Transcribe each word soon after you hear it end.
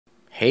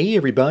Hey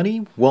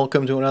everybody,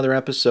 welcome to another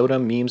episode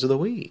of Memes of the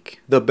Week.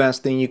 The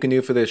best thing you can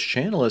do for this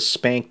channel is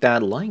spank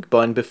that like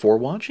button before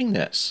watching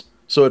this,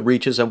 so it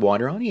reaches a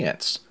wider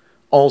audience.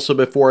 Also,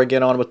 before I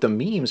get on with the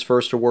memes,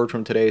 first a word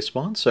from today's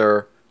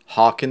sponsor,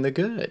 Hawkin the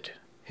Good.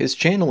 His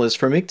channel is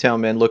for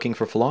MGTOW men looking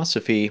for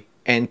philosophy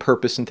and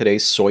purpose in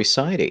today's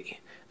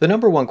society. The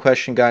number one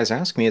question guys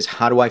ask me is,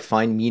 how do I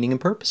find meaning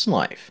and purpose in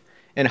life?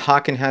 And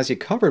Hawkin has you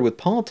covered with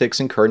politics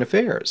and current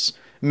affairs,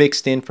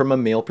 mixed in from a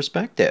male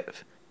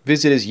perspective.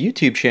 Visit his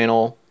YouTube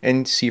channel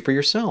and see for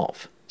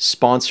yourself.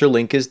 Sponsor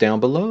link is down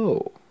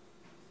below.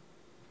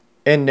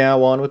 And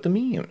now on with the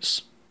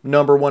memes.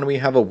 Number one, we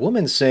have a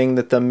woman saying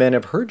that the men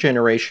of her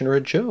generation are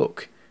a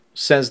joke.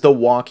 Says the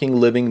walking,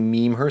 living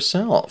meme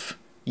herself.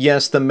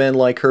 Yes, the men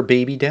like her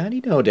baby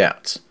daddy, no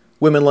doubt.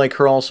 Women like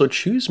her also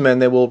choose men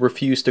that will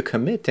refuse to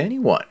commit to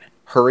anyone,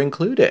 her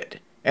included.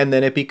 And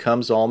then it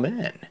becomes all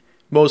men.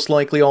 Most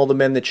likely all the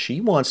men that she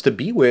wants to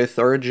be with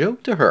are a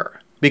joke to her,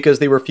 because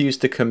they refuse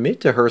to commit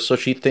to her, so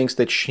she thinks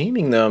that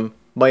shaming them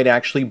might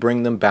actually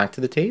bring them back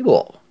to the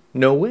table.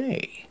 No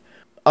way.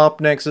 Up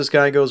next, this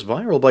guy goes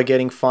viral by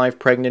getting 5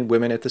 pregnant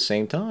women at the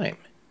same time.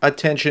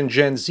 Attention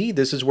Gen Z,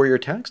 this is where your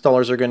tax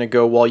dollars are going to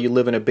go while you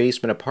live in a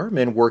basement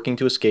apartment working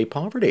to escape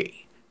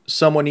poverty.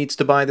 Someone needs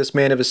to buy this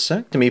man a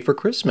vasectomy for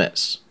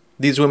Christmas.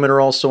 These women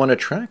are also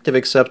unattractive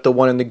except the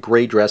one in the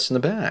gray dress in the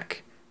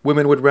back.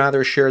 Women would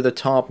rather share the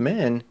top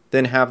men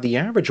than have the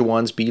average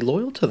ones be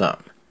loyal to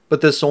them. But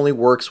this only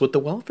works with the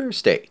welfare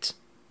state.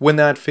 When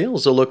that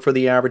fails, they'll look for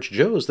the average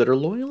Joes that are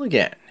loyal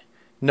again.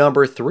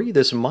 Number 3,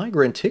 this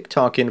migrant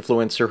TikTok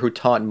influencer who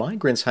taught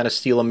migrants how to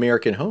steal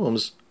American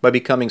homes by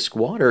becoming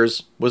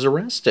squatters was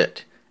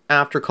arrested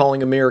after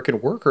calling American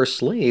workers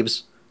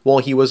slaves while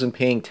he wasn't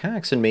paying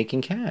tax and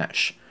making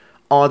cash.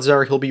 Odds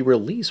are he'll be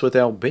released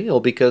without bail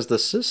because the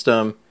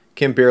system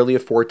can barely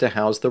afford to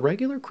house the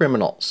regular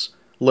criminals,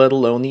 let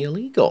alone the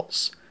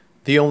illegals.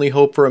 The only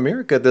hope for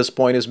America at this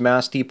point is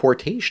mass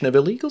deportation of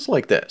illegals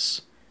like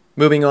this.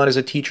 Moving on is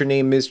a teacher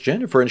named Miss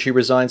Jennifer, and she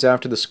resigns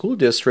after the school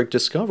district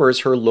discovers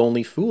her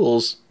Lonely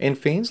Fools and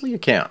Fansly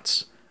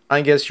accounts.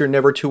 I guess you're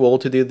never too old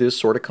to do this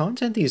sort of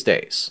content these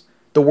days.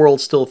 The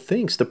world still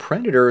thinks the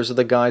predators are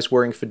the guys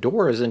wearing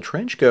fedoras and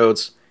trench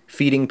coats,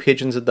 feeding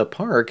pigeons at the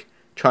park,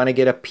 trying to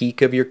get a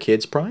peek of your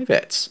kids'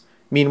 privates.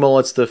 Meanwhile,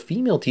 it's the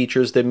female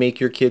teachers that make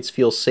your kids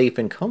feel safe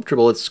and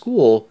comfortable at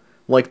school,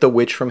 like the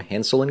witch from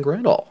Hansel and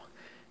Gretel.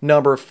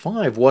 Number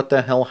 5, what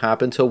the hell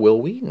happened to Wil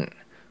Wheaton?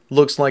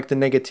 Looks like the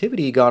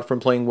negativity he got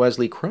from playing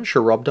Wesley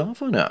Crusher rubbed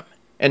off on him.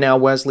 And now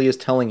Wesley is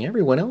telling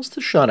everyone else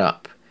to shut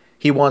up.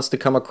 He wants to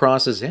come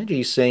across as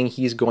edgy, saying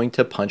he's going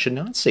to punch a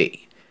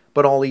Nazi.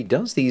 But all he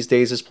does these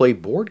days is play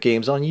board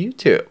games on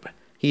YouTube.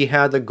 He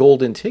had the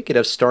golden ticket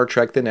of Star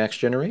Trek The Next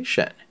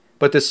Generation,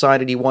 but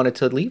decided he wanted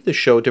to leave the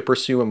show to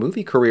pursue a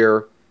movie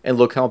career, and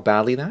look how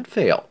badly that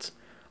failed.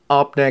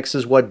 Up next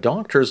is what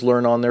doctors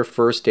learn on their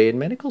first day in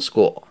medical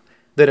school.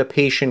 That a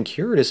patient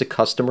cured is a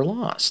customer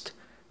lost.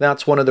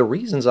 That's one of the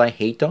reasons I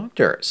hate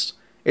doctors.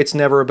 It's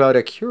never about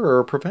a cure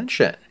or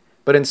prevention,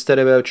 but instead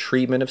about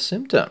treatment of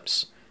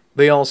symptoms.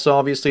 They also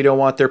obviously don't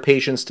want their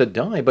patients to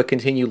die but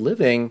continue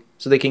living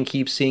so they can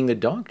keep seeing the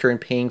doctor and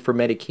paying for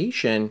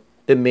medication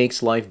that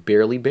makes life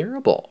barely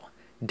bearable.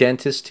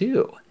 Dentists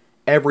too.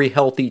 Every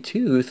healthy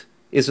tooth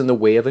is in the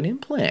way of an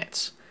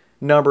implant.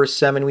 Number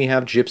 7, we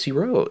have Gypsy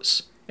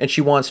Rose, and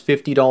she wants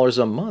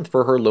 $50 a month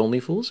for her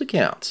Lonely Fools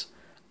account.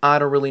 I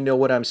don't really know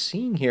what I'm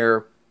seeing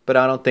here, but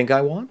I don't think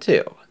I want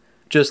to.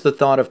 Just the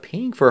thought of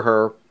paying for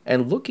her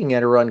and looking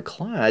at her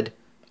unclad,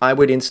 I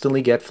would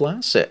instantly get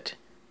flaccid.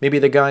 Maybe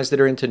the guys that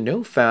are into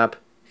nofap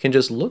can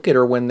just look at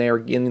her when they're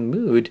in the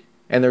mood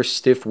and their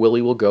stiff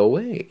willy will go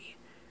away.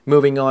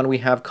 Moving on, we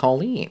have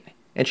Colleen,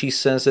 and she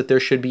says that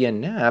there should be a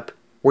nap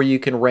where you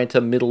can rent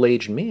a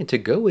middle-aged man to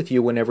go with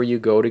you whenever you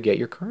go to get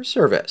your car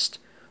serviced,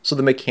 so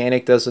the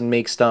mechanic doesn't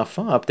make stuff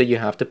up that you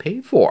have to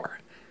pay for.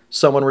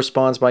 Someone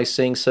responds by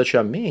saying such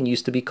a man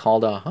used to be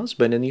called a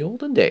husband in the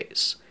olden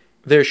days.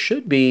 There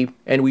should be,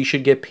 and we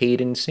should get paid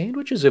in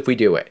sandwiches if we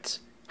do it.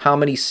 How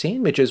many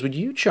sandwiches would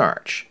you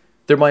charge?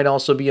 There might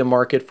also be a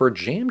market for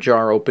jam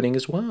jar opening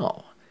as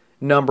well.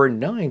 Number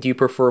 9, do you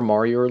prefer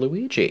Mario or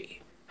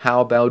Luigi?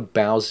 How about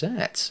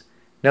Bowsette?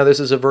 Now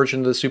this is a version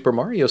of the Super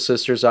Mario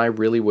sisters I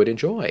really would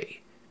enjoy.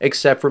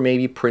 Except for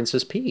maybe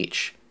Princess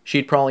Peach.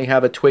 She'd probably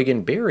have a twig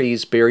and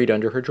berries buried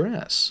under her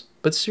dress.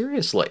 But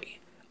seriously,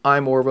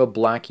 I'm more of a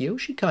Black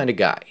Yoshi kind of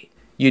guy.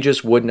 You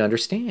just wouldn't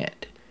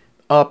understand.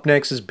 Up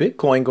next is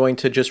Bitcoin going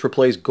to just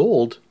replace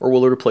gold, or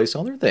will it replace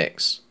other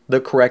things?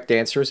 The correct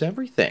answer is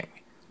everything.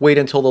 Wait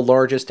until the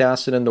largest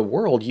asset in the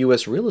world,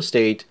 US real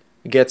estate,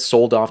 gets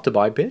sold off to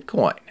buy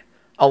Bitcoin.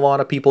 A lot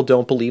of people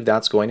don't believe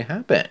that's going to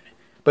happen.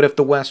 But if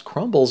the West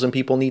crumbles and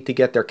people need to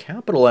get their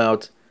capital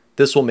out,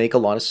 this will make a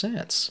lot of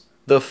sense.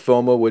 The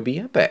FOMO would be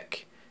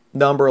epic.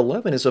 Number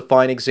 11 is a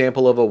fine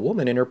example of a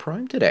woman in her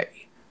prime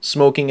today,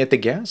 smoking at the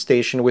gas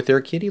station with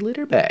her kitty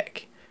litter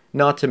bag.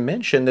 Not to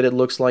mention that it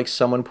looks like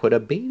someone put a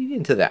baby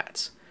into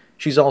that.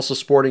 She's also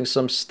sporting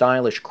some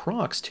stylish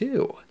Crocs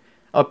too.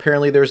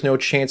 Apparently there's no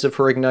chance of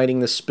her igniting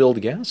the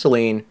spilled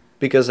gasoline,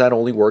 because that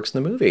only works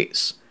in the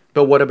movies.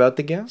 But what about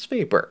the gas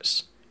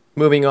vapors?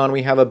 Moving on,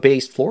 we have a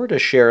based Florida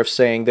sheriff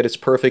saying that it's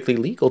perfectly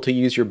legal to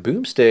use your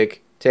boomstick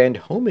to end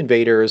home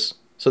invaders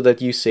so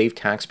that you save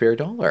taxpayer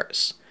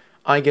dollars.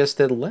 I guess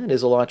that lead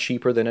is a lot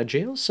cheaper than a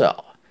jail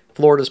cell.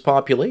 Florida's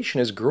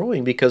population is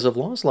growing because of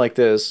laws like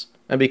this,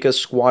 and because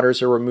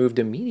squatters are removed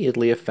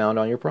immediately if found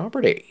on your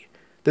property.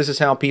 This is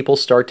how people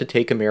start to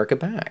take America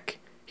back.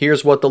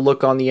 Here's what the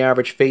look on the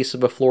average face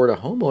of a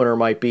Florida homeowner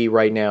might be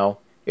right now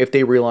if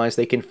they realize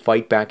they can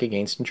fight back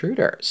against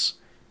intruders.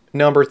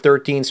 Number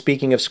 13,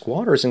 speaking of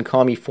squatters in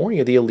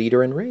California, the elite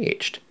are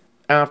enraged.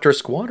 After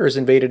squatters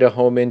invaded a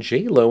home in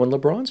J-Lo and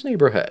LeBron's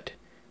neighborhood.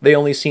 They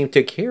only seem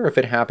to care if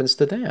it happens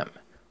to them.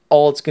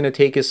 All it's going to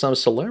take is some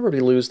celebrity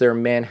lose their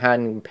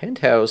Manhattan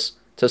penthouse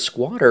to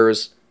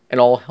squatters, and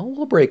all hell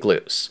will break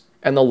loose,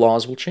 and the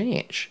laws will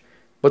change.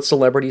 But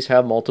celebrities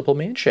have multiple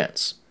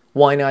mansions.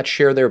 Why not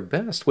share their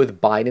best with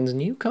Biden's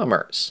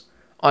newcomers?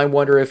 I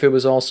wonder if it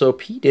was also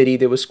P. Diddy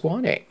that was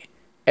squatting.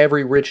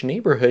 Every rich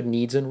neighborhood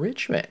needs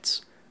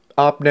enrichment.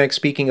 Up next,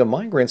 speaking of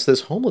migrants,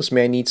 this homeless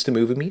man needs to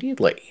move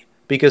immediately,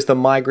 because the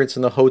migrants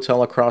in the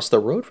hotel across the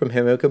road from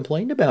him have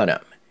complained about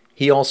him.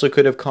 He also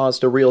could have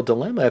caused a real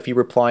dilemma if he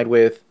replied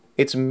with,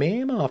 "It's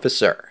ma'am,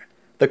 officer."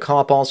 The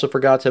cop also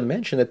forgot to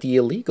mention that the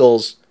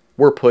illegals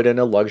were put in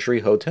a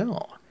luxury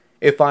hotel.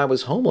 If I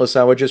was homeless,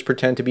 I would just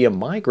pretend to be a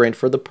migrant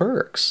for the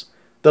perks.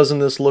 Doesn't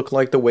this look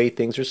like the way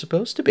things are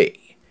supposed to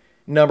be?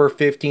 Number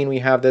 15, we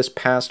have this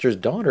pastor's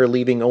daughter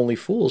leaving Only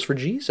Fools for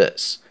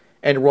Jesus,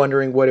 and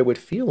wondering what it would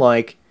feel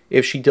like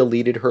if she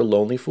deleted her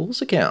Lonely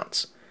Fools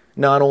account.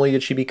 Not only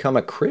did she become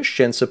a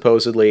Christian,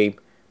 supposedly,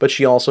 but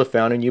she also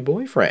found a new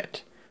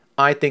boyfriend.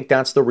 I think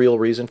that's the real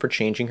reason for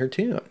changing her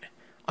tune.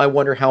 I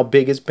wonder how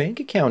big his bank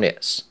account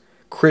is.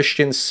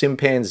 Christian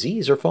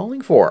chimpanzees are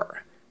falling for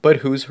her. But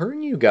who's her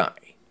new guy?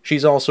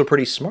 She's also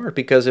pretty smart,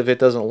 because if it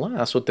doesn't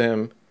last with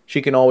him,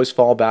 she can always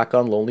fall back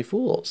on Lonely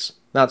Fools.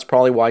 That's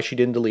probably why she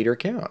didn't delete her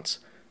accounts.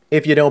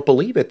 If you don't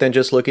believe it, then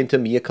just look into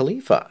Mia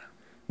Khalifa.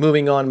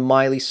 Moving on,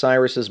 Miley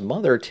Cyrus's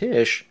mother,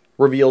 Tish,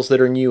 reveals that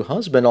her new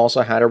husband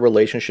also had a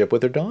relationship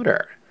with her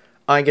daughter.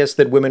 I guess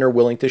that women are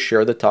willing to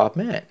share the top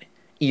men,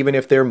 even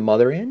if they're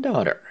mother and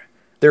daughter.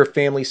 Their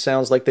family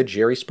sounds like the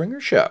Jerry Springer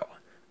Show.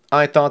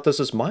 I thought this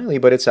was Miley,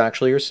 but it's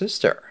actually her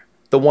sister,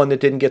 the one that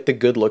didn't get the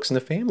good looks in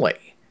the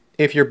family.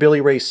 If you're Billy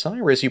Ray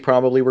Cyrus, you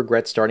probably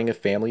regret starting a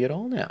family at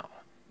all now.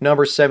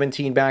 Number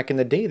 17, back in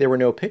the day, there were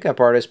no pickup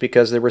artists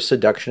because there were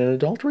seduction and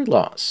adultery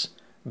laws.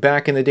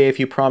 Back in the day, if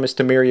you promised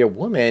to marry a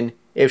woman,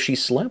 if she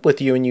slept with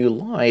you and you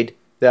lied,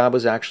 that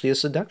was actually a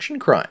seduction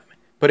crime.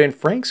 But in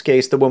Frank's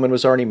case, the woman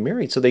was already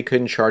married, so they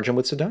couldn't charge him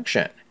with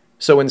seduction.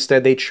 So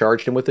instead, they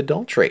charged him with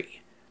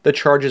adultery. The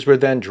charges were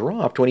then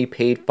dropped when he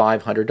paid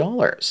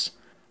 $500.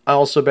 I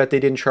also bet they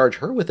didn't charge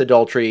her with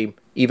adultery,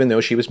 even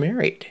though she was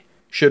married.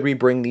 Should we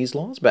bring these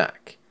laws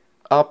back?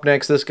 Up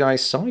next, this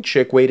guy's side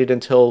chick waited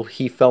until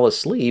he fell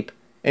asleep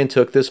and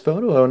took this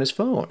photo on his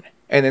phone,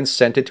 and then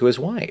sent it to his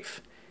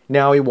wife.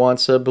 Now he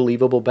wants a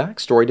believable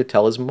backstory to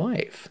tell his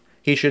wife.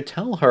 He should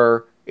tell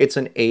her it's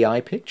an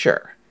AI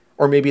picture,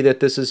 or maybe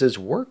that this is his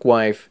work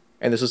wife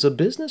and this is a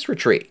business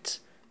retreat.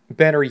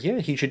 Better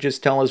yet, he should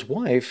just tell his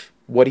wife,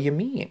 "What do you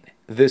mean?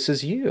 This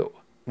is you.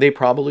 They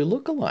probably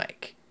look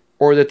alike."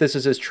 Or that this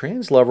is his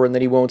trans lover and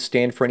that he won't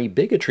stand for any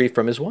bigotry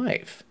from his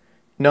wife.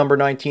 Number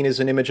 19 is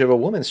an image of a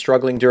woman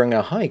struggling during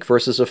a hike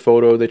versus a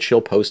photo that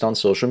she'll post on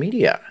social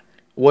media.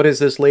 What is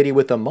this lady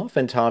with a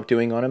muffin top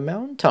doing on a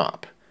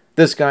mountaintop?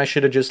 This guy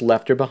should have just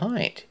left her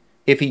behind.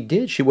 If he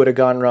did, she would have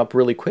gotten up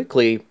really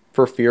quickly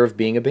for fear of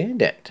being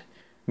abandoned.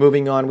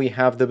 Moving on, we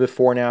have the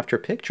before and after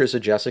pictures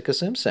of Jessica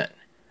Simpson.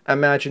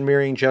 Imagine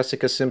marrying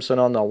Jessica Simpson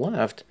on the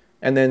left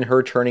and then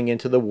her turning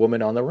into the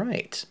woman on the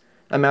right.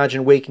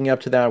 Imagine waking up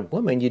to that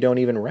woman you don't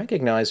even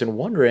recognize and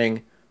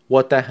wondering,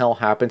 what the hell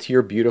happened to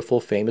your beautiful,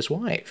 famous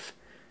wife?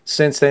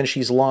 Since then,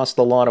 she's lost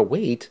a lot of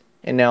weight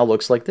and now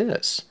looks like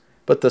this.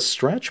 But the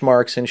stretch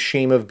marks and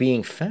shame of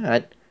being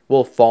fat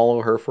will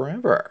follow her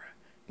forever.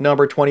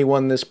 Number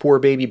 21, this poor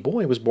baby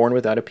boy was born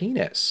without a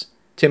penis.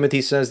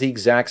 Timothy says the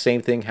exact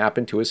same thing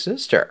happened to his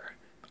sister.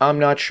 I'm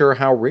not sure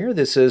how rare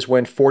this is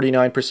when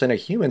 49% of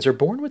humans are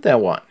born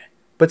without one.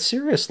 But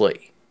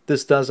seriously,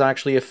 this does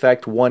actually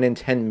affect 1 in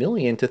 10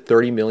 million to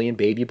 30 million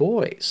baby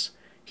boys.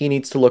 He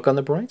needs to look on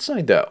the bright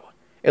side, though.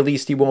 At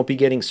least he won't be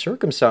getting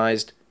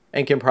circumcised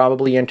and can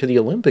probably enter the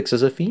Olympics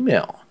as a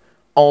female.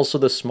 Also,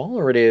 the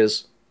smaller it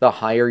is, the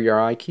higher your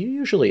IQ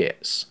usually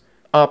is.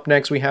 Up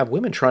next, we have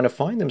women trying to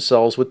find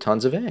themselves with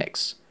tons of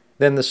eggs.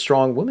 Then the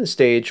strong woman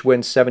stage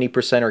when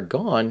 70% are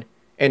gone,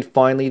 and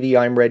finally the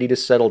I'm ready to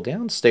settle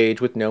down stage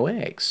with no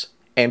eggs.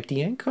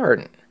 Empty egg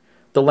carton.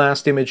 The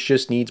last image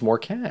just needs more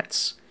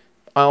cats.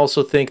 I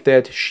also think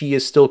that She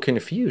Is Still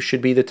Confused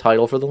should be the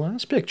title for the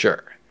last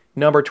picture.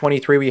 Number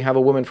 23, we have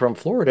a woman from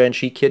Florida and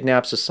she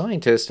kidnaps a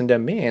scientist and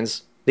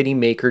demands that he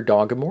make her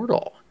dog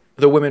immortal.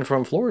 The women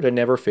from Florida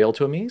never fail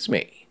to amaze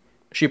me.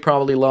 She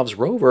probably loves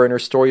Rover and her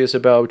story is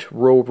about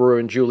Rover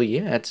and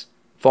Juliet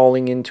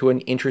falling into an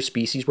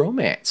interspecies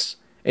romance.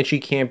 And she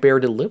can't bear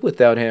to live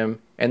without him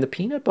and the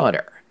peanut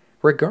butter.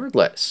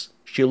 Regardless,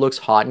 she looks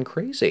hot and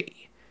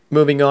crazy.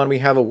 Moving on, we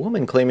have a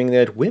woman claiming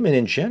that women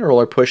in general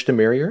are pushed to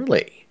marry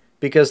early,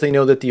 because they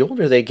know that the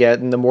older they get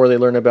and the more they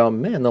learn about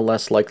men, the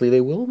less likely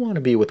they will want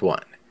to be with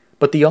one.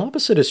 But the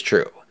opposite is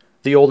true.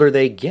 The older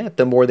they get,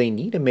 the more they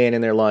need a man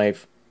in their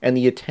life and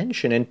the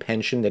attention and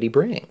pension that he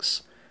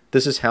brings.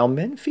 This is how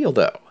men feel,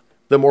 though.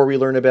 The more we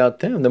learn about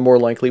them, the more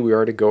likely we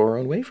are to go our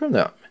own way from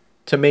them.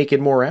 To make it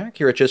more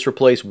accurate, just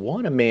replace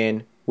want a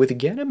man with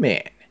get a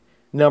man.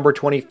 Number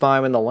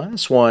 25 and the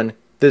last one,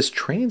 this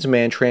trans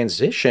man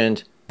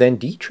transitioned, then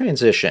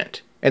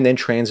detransitioned, and then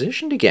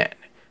transitioned again.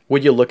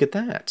 Would you look at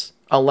that?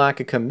 A lack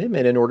of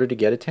commitment in order to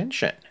get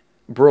attention.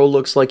 Bro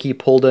looks like he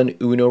pulled an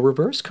Uno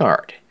reverse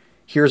card.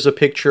 Here's a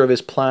picture of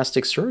his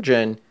plastic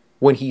surgeon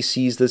when he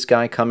sees this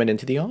guy coming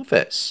into the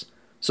office.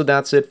 So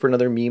that's it for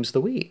another Memes of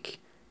the Week.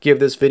 Give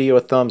this video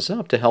a thumbs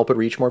up to help it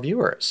reach more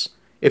viewers.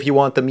 If you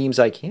want the memes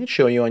I can't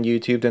show you on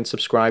YouTube, then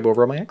subscribe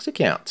over on my X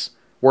accounts,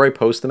 where I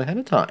post them ahead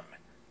of time.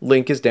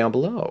 Link is down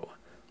below.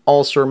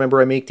 Also,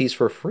 remember I make these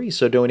for free,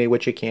 so donate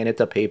what you can at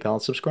the PayPal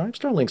and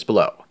Subscribestar links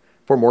below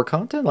for more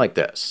content like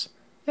this.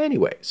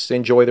 Anyways,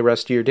 enjoy the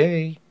rest of your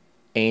day,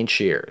 and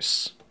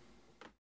cheers.